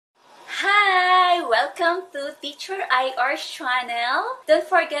Welcome to Teacher IR's channel. Don't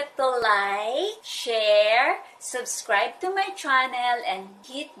forget to like, share, subscribe to my channel, and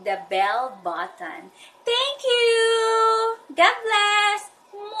hit the bell button. Thank you! God bless!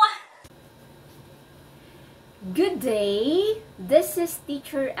 Mwah! Good day! This is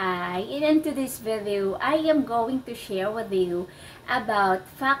Teacher I, and in today's video, I am going to share with you about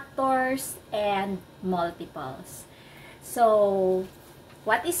factors and multiples. So,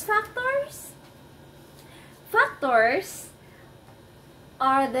 what is factors? Factors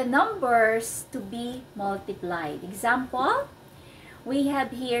are the numbers to be multiplied. Example, we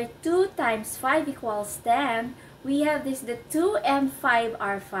have here 2 times 5 equals 10. We have this, the 2 and 5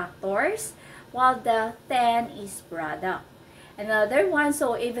 are factors, while the 10 is product. Another one,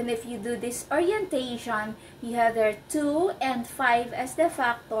 so even if you do this orientation, you have there 2 and 5 as the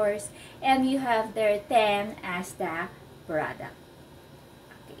factors, and you have there 10 as the product.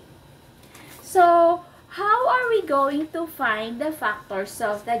 Okay. So, how are we going to find the factors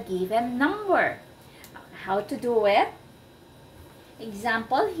of the given number? How to do it?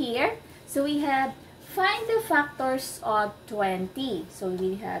 Example here. So we have find the factors of 20. So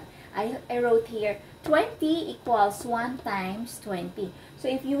we have, I wrote here 20 equals 1 times 20. So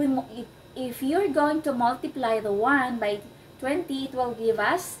if you're going to multiply the 1 by 20, it will give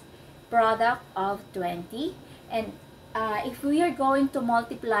us product of 20. And if we are going to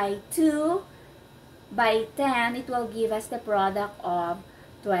multiply 2 by 10, it will give us the product of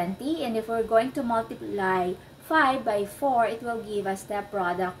 20. And if we're going to multiply 5 by 4, it will give us the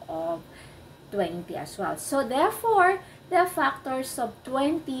product of 20 as well. So therefore, the factors of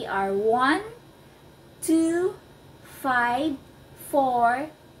 20 are 1, 2, 5, 4,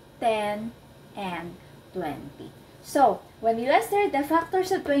 10, and 20. So, when we list there, the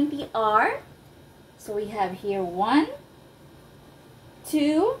factors of 20 are, so we have here 1,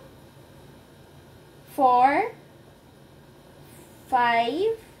 2, 4, 5,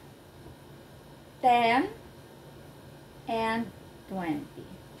 10, and 20.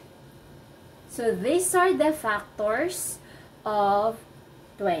 So these are the factors of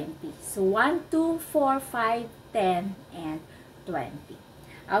 20. So 1, 2, 4, 5, 10, and 20.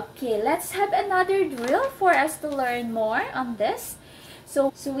 Okay, let's have another drill for us to learn more on this.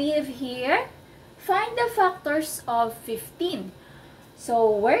 So we have here, find the factors of 15.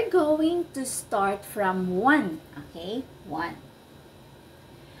 So, we're going to start from 1, okay? 1.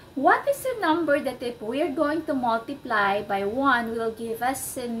 What is a number that if we're going to multiply by 1 will give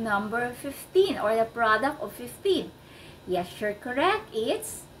us a number 15 or the product of 15? Yes, you're correct.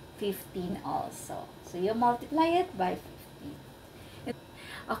 It's 15 also. So, you multiply it by 15.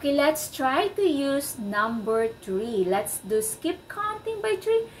 Okay, let's try to use number 3. Let's do skip counting by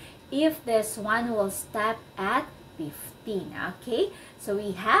 3 if this one will stop at 15. Okay, so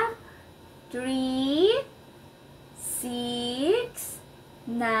we have 3, 6,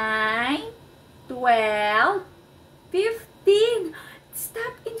 9, 12, 15.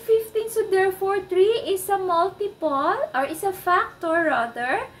 Stop in 15. So therefore, 3 is a multiple or is a factor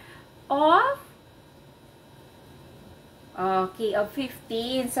rather of, okay, of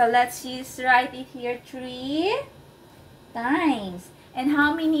 15. So let's write it here 3 times. And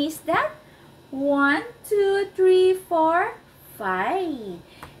how many is that? 1, 2, 3, 4, 5.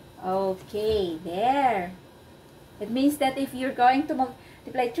 Okay, there. It means that if you're going to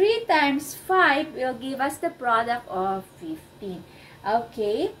multiply 3 times 5, will give us the product of 15.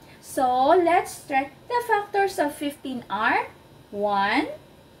 Okay, so let's try. The factors of 15 are 1,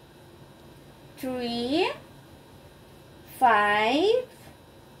 3, 5,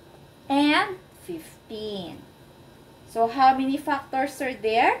 and 15. So how many factors are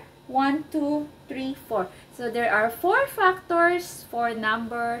there? 1, 2, 3, 4. So there are 4 factors for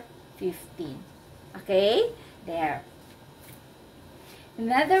number 15. Okay, there.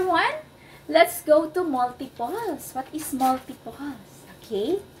 Another one, let's go to multiples. What is multiples?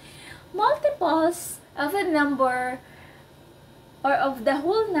 Okay, multiples of a number or of the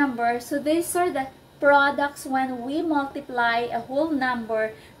whole number. So these are the products when we multiply a whole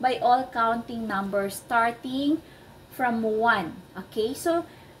number by all counting numbers starting from 1. Okay, so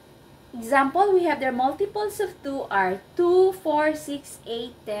example, we have their multiples of 2 are 2, 4, 6,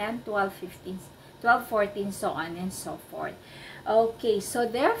 8, 10, 12, 15, 12, 14, so on and so forth. Okay, so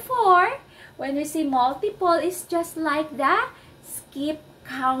therefore, when we see multiple, it's just like the skip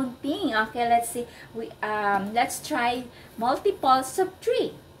counting. Okay, let's see. Let's try multiples of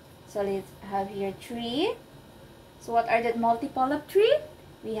 3. So let's have here 3. So what are the multiple of 3?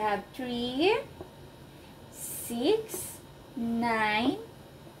 We have 3, 6, 9,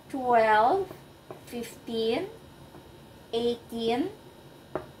 12, 15, 18,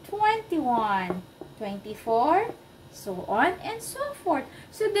 21, 24, so on and so forth.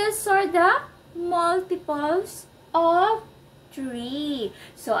 So these are the multiples of 3.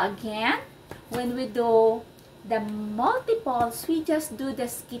 So again, when we do the multiples, we just do the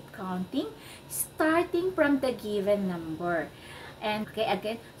skip counting starting from the given number. And okay,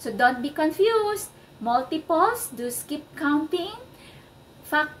 again, so don't be confused. Multiples, do skip counting.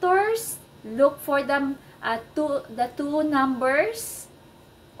 Factors, look for the two numbers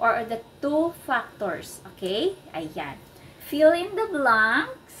or the two factors. Okay? Ayan. Fill in the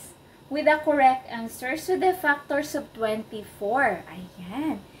blanks with the correct answer. So, the factors of 24.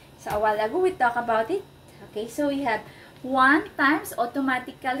 Ayan. So, a while ago, we talked about it. Okay? So, we have 1 times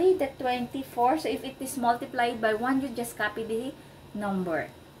automatically the 24. So, if it is multiplied by 1, you just copy the number.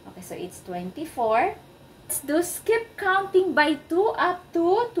 Okay, so it's 24. Let's do skip counting by 2 up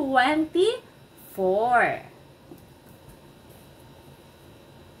to 24.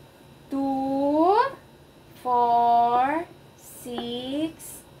 2, 4,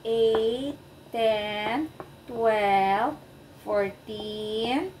 6, 8, 10, 12,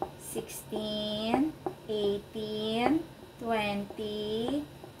 14, 16, 18, 20,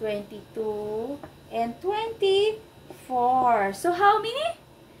 22, and 24. So how many?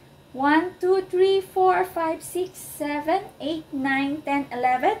 1, 2, 3, 4, 5, 6, 7, 8, 9, 10,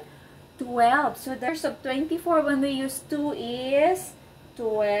 11, 12. So the answer of 24 when we use 2 is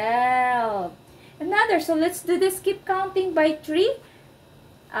 12. Another, so let's do the skip counting by 3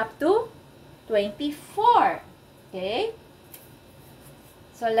 up to 24. Okay?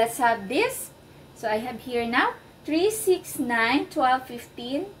 So let's have this. So I have here now 3, 6, 9, 12,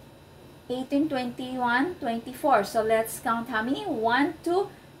 15, 18, 21, 24. So let's count how many? 1, 2,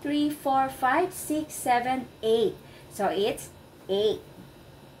 3, 4, 5, 6, 7, 8. So it's 8.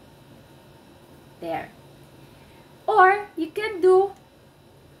 There. Or you can do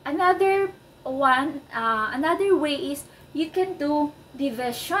another one. Another way is you can do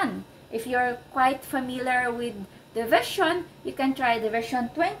division. If you're quite familiar with division, you can try division.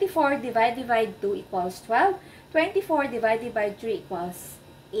 24 divided by 2 equals 12. 24 divided by 3 equals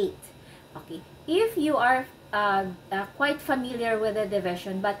 8. Okay. If you are quite familiar with the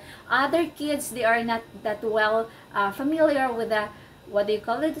division, but other kids, they are not that well familiar with the, what do you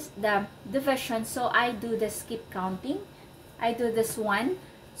call it, the division. So I do the skip counting. I do this one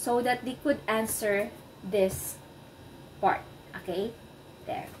so that they could answer this part. Okay,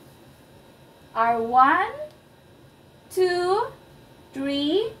 there are 1, 2,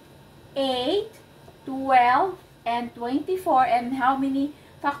 3, 8, 12, and 24. And how many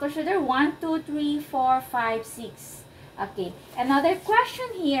factors are there? 1, 2, 3, 4, 5, 6. Okay. Another question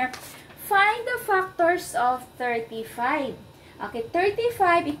here. Find the factors of 35. Okay.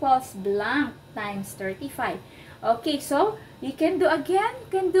 35 equals blank times 35. Okay. So, you can do again. You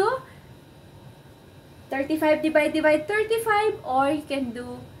can do 35 divided by 35, or you can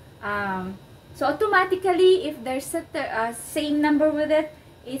do, so automatically, if there's a same number with it,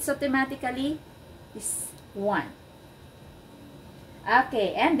 it's automatically is 1.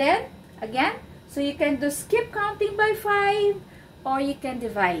 Okay, and then again, so you can do skip counting by 5, or you can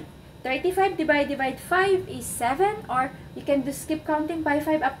divide. 35 divided by 5 is 7, or you can do skip counting by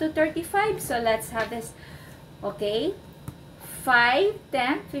 5 up to 35. So let's have this. Okay, 5,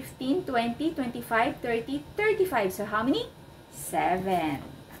 10, 15, 20, 25, 30, 35. So how many? 7.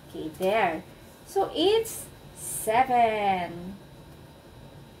 Okay, there. So it's 7.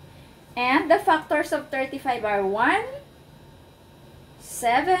 And the factors of 35 are 1,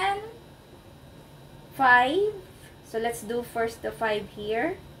 7, 5. So let's do first the 5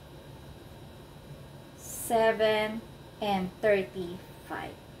 here. 7 and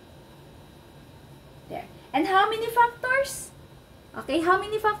 35. There. And how many factors? Okay, how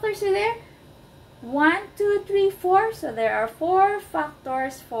many factors are there? 1, 2, 3, 4. So there are 4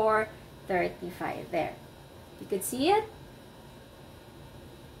 factors for 35 there. You could see it.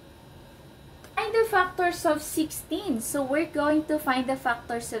 Find the factors of 16. So we're going to find the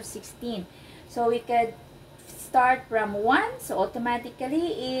factors of 16. So we could start from 1. So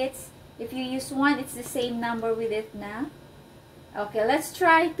automatically it's, if you use 1, it's the same number with it now. Okay, let's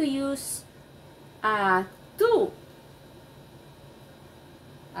try to use 2.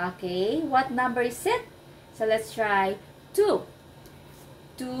 Okay, what number is it? So let's try 2.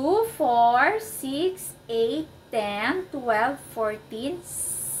 2, 4, 6, 8, 10, 12, 14,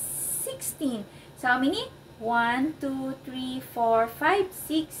 16. So how many? 1, 2, 3, 4, 5,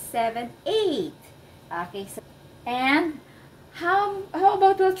 6, 7, 8. Okay, so, and how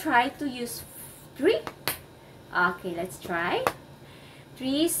about we'll try to use 3? Okay, let's try.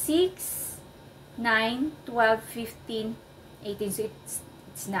 3, 6, 9, 12, 15, 18. So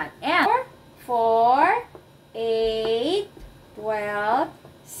it's not. And 4, 4, 8, 12,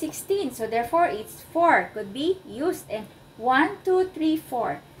 16. So therefore, it's 4 could be used. And 1, 2, 3,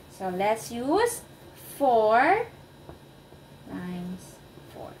 4. So let's use 4 times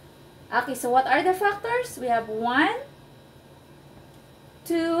 4. Okay, so what are the factors? We have 1,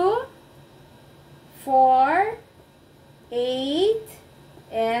 2, 4, 8,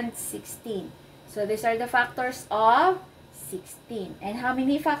 and 16. So these are the factors of 16. And how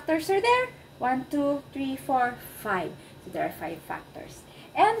many factors are there? 1, 2, 3, 4, 5. So there are 5 factors.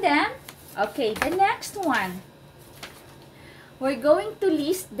 And then, okay, the next one. We're going to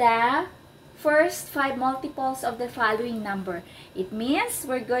list the first 5 multiples of the following number. It means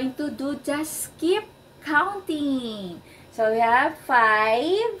we're going to do just skip counting. So we have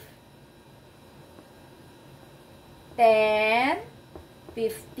 5, 10,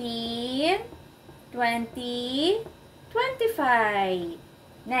 15, 20, 25.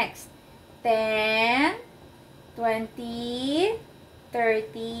 Next, 10, 20,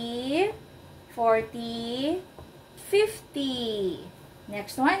 30, 40, 50.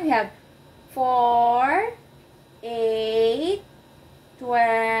 Next one, we have 4, 8,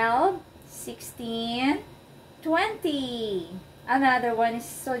 12, 16, 20. Another one is,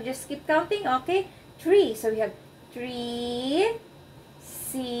 so just keep counting, okay? 3. So we have 3,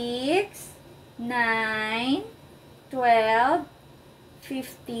 6, 9, 12,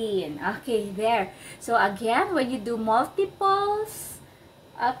 15. Okay, there. So again, when you do multiples,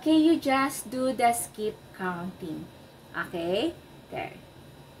 okay, you just do the skip counting. Okay, there.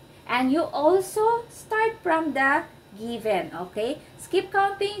 And you also start from the given, okay? Skip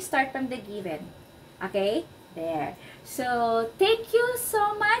counting, start from the given. Okay, there. So, thank you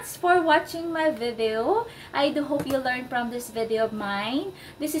so much for watching my video. I do hope you learned from this video of mine.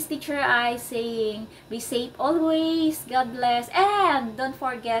 This is Teacher I saying, be safe always, God bless, and don't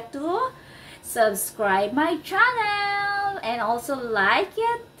forget to subscribe my channel and also like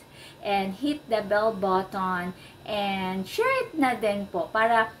it and hit the bell button and share it na din po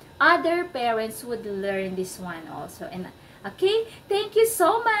para other parents would learn this one also. And okay, thank you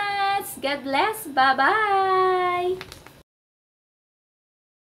so much. God bless. Bye-bye.